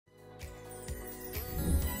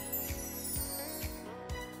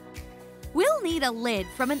Separate a lid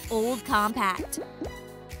from an old compact.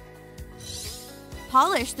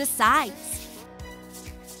 Polish the sides.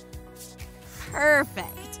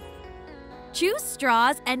 Perfect. Choose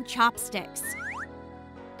straws and chopsticks.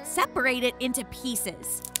 Separate it into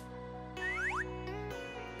pieces.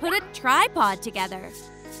 Put a tripod together.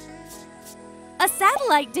 A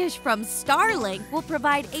satellite dish from Starlink will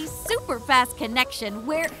provide a super fast connection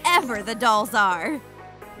wherever the dolls are.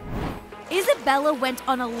 Isabella went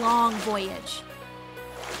on a long voyage.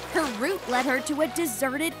 Her route led her to a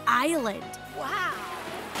deserted island. Wow!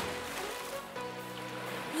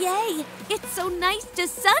 Yay! It's so nice to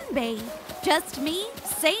sunbathe. Just me,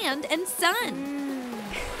 sand, and sun.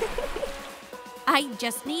 I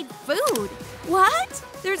just need food. What?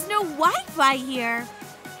 There's no Wi-Fi here.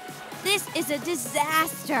 This is a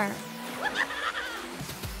disaster.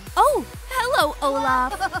 Oh, hello,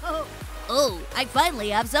 Olaf. Oh, I finally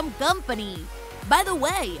have some company. By the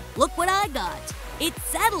way, look what I got. It's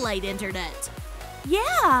satellite internet.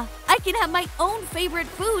 Yeah, I can have my own favorite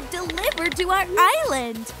food delivered to our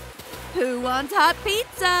island. Who wants hot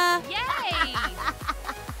pizza? Yay!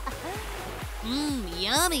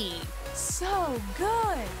 Yummy. So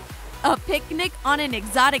good. A picnic on an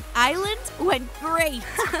exotic island went great.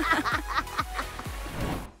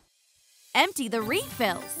 Empty the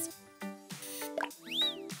refills.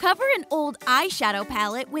 Cover an old eyeshadow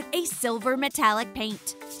palette with a silver metallic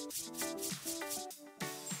paint.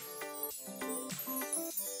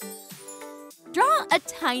 Draw a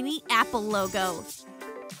tiny Apple logo.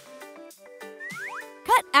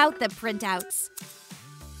 Cut out the printouts.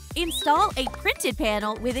 Install a printed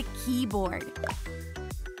panel with a keyboard.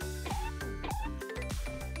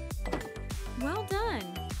 Well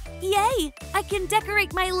done. Yay! I can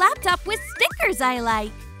decorate my laptop with stickers I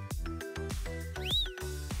like.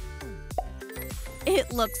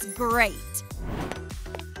 It looks great.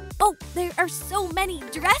 Oh, there are so many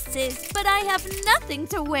dresses, but I have nothing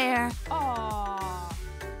to wear. Aww.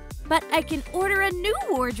 But I can order a new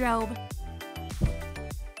wardrobe.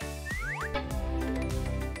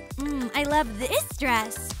 I love this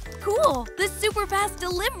dress. Cool, the super fast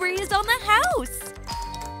delivery is on the house.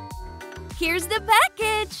 Here's the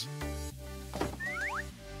package.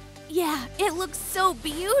 Yeah, it looks so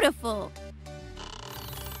beautiful.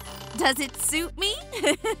 Does it suit me?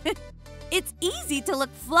 It's easy to look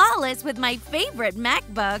flawless with my favorite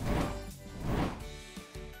MacBook.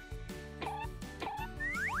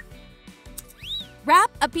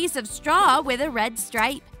 Wrap a piece of straw with a red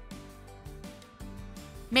stripe.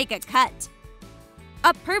 Make a cut.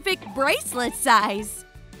 A perfect bracelet size.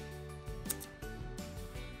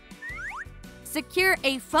 Secure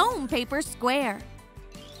a foam paper square.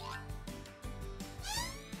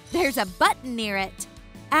 There's a button near it.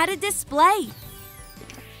 Add a display.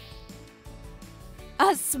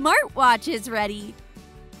 A smartwatch is ready.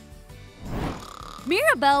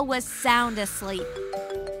 Mirabel was sound asleep.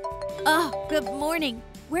 Oh, good morning.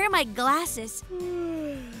 Where are my glasses?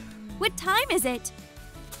 What time is it?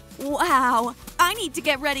 Wow, I need to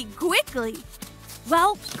get ready quickly.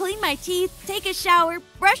 Well, clean my teeth, take a shower,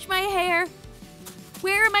 brush my hair.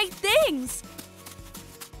 Where are my things?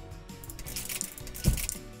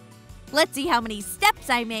 Let's see how many steps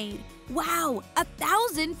I made. Wow,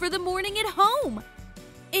 1,000 for the morning at home.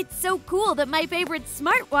 It's so cool that my favorite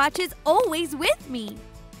smartwatch is always with me.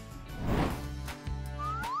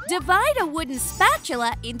 Divide a wooden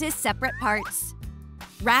spatula into separate parts.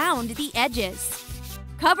 Round the edges.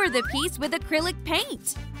 Cover the piece with acrylic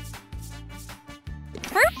paint.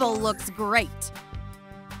 Purple looks great.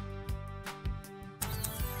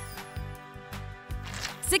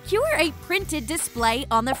 Secure a printed display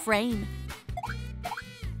on the frame.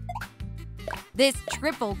 This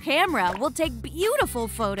triple camera will take beautiful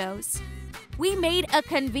photos. We made a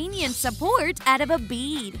convenient support out of a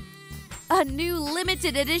bead. A new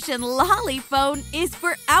limited edition lolly phone is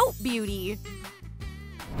for out beauty.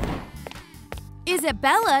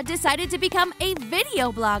 Isabella decided to become a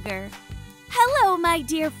video blogger. Hello, my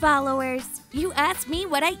dear followers. You asked me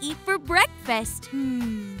what I eat for breakfast.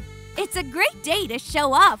 It's a great day to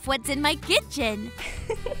show off what's in my kitchen.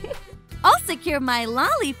 I'll secure my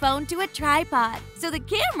lolly phone to a tripod so the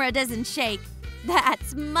camera doesn't shake.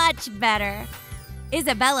 That's much better.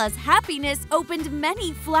 Isabella's happiness opened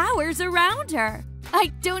many flowers around her.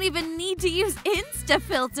 I don't even need to use Insta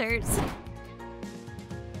filters.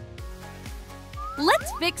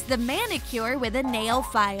 Let's fix the manicure with a nail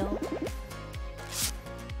file.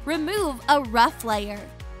 Remove a rough layer.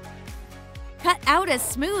 Cut out a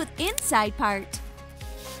smooth inside part.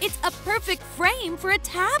 It's a perfect frame for a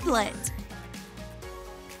tablet.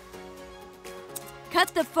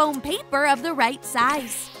 Cut the foam paper of the right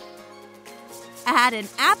size. Add an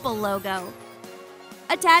Apple logo.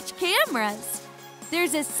 Attach cameras.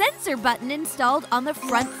 There's a sensor button installed on the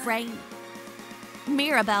front frame.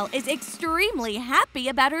 Mirabel is extremely happy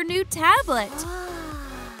about her new tablet.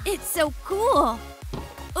 It's so cool.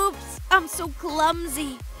 Oops, I'm so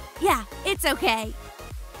clumsy. Yeah, it's okay.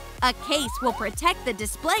 A case will protect the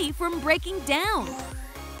display from breaking down.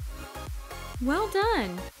 Well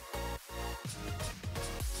done.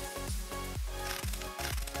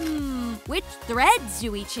 Which threads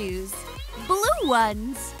do we choose? Blue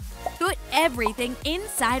ones. Put everything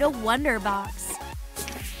inside a wonder box.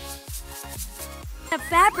 The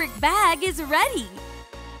fabric bag is ready.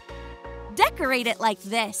 Decorate it like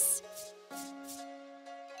this.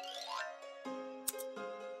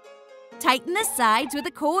 Tighten the sides with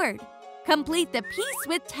a cord. Complete the piece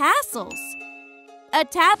with tassels. A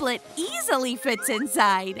tablet easily fits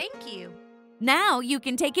inside. Thank you. Now you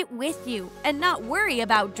can take it with you and not worry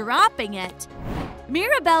about dropping it.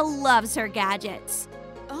 Mirabel loves her gadgets.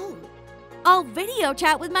 Oh. I'll video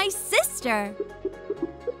chat with my sister.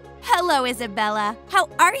 Hello, Isabela. How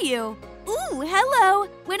are you? Ooh, hello.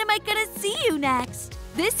 When am I gonna see you next?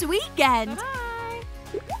 This weekend.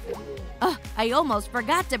 Bye. I almost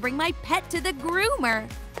forgot to bring my pet to the groomer.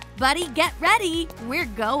 Buddy, get ready. We're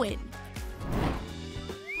going.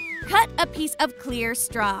 Cut a piece of clear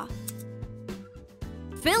straw.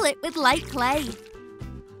 Fill it with light clay.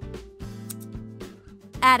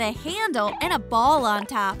 Add a handle and a ball on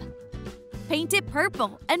top. Paint it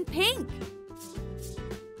purple and pink.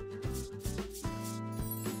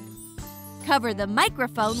 Cover the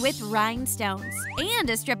microphone with rhinestones and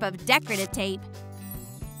a strip of decorative tape.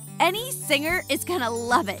 Any singer is gonna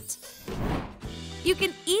love it. You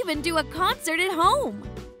can even do a concert at home.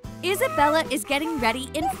 Isabela is getting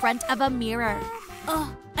ready in front of a mirror.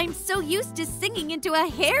 Oh, I'm so used to singing into a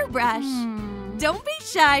hairbrush. Don't be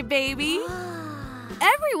shy, baby.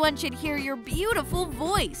 Everyone should hear your beautiful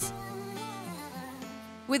voice.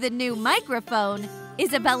 With a new microphone,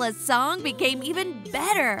 Isabela's song became even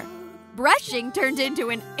better. Brushing turned into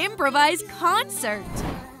an improvised concert.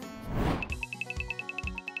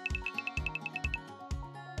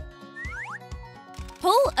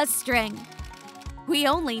 Pull a string. We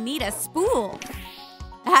only need a spool.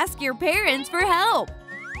 Ask your parents for help.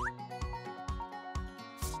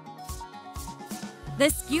 The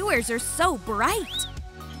skewers are so bright.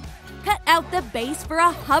 Cut out the base for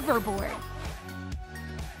a hoverboard.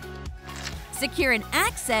 Secure an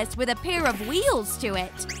access with a pair of wheels to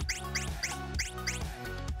it.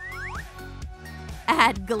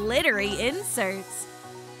 Add glittery inserts.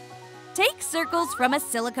 Take circles from a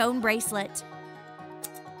silicone bracelet.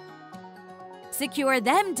 Secure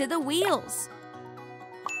them to the wheels.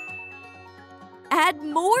 Add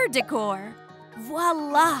more decor.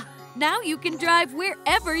 Voila! Now you can drive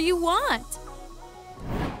wherever you want.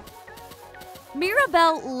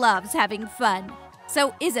 Mirabel loves having fun,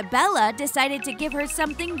 so Isabela decided to give her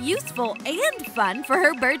something useful and fun for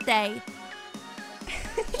her birthday.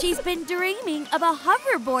 She's been dreaming of a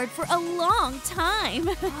hoverboard for a long time.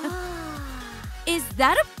 Is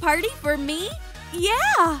that a party for me?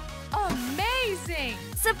 Yeah! Amazing!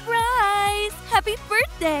 Surprise! Happy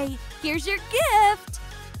birthday! Here's your gift!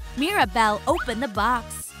 Mirabel opened the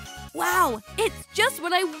box. Wow, it's just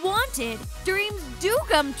what I wanted! Dreams do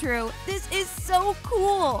come true! This is so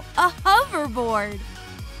cool! A hoverboard!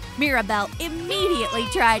 Mirabel immediately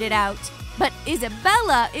tried it out. But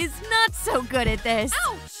Isabela is not so good at this.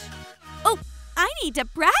 Ouch! Oh, I need to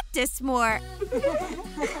practice more.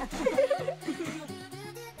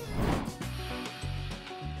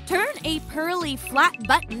 Turn a pearly flat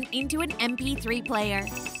button into an MP3 player.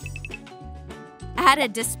 Add a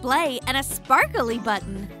display and a sparkly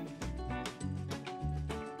button.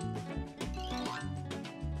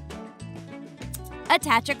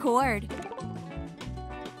 Attach a cord.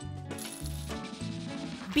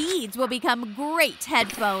 Beads will become great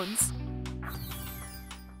headphones.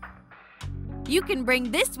 You can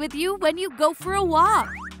bring this with you when you go for a walk.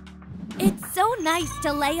 It's so nice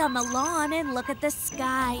to lay on the lawn and look at the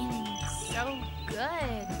sky. So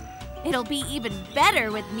good. It'll be even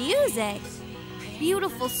better with music.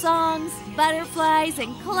 Beautiful songs, butterflies,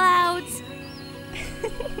 and clouds.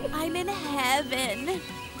 I'm in heaven.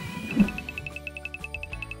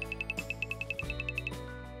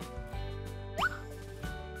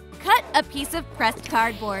 Cut a piece of pressed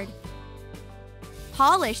cardboard.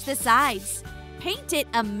 Polish the sides. Paint it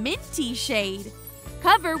a minty shade.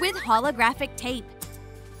 Cover with holographic tape.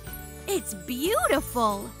 It's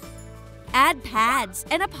beautiful! Add pads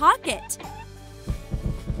and a pocket.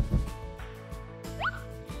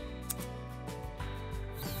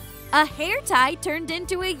 A hair tie turned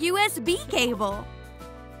into a USB cable.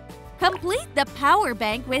 Complete the power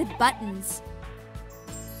bank with buttons.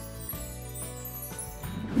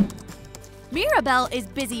 Mirabel is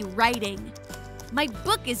busy writing. My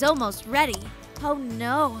book is almost ready. Oh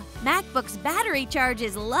no, MacBook's battery charge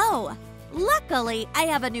is low. Luckily, I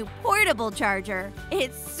have a new portable charger.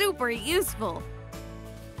 It's super useful.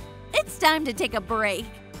 It's time to take a break.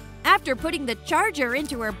 After putting the charger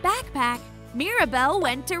into her backpack, Mirabel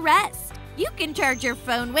went to rest. You can charge your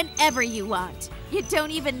phone whenever you want. You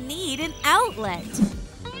don't even need an outlet.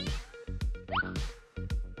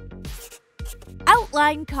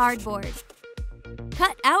 Outline cardboard.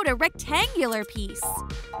 Cut out a rectangular piece.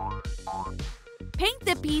 Paint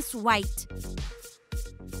the piece white.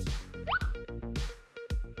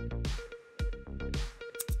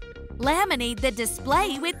 Laminate the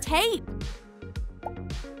display with tape.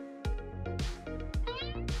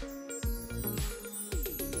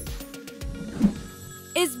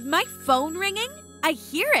 Is my phone ringing? I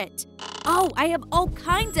hear it. Oh, I have all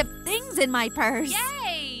kinds of things in my purse.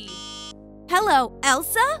 Yay! Hello,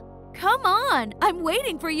 Elsa? Come on, I'm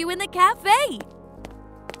waiting for you in the cafe.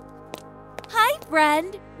 Hi,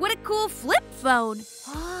 friend. What a cool flip phone.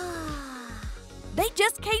 They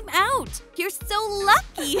just came out. You're so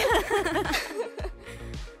lucky.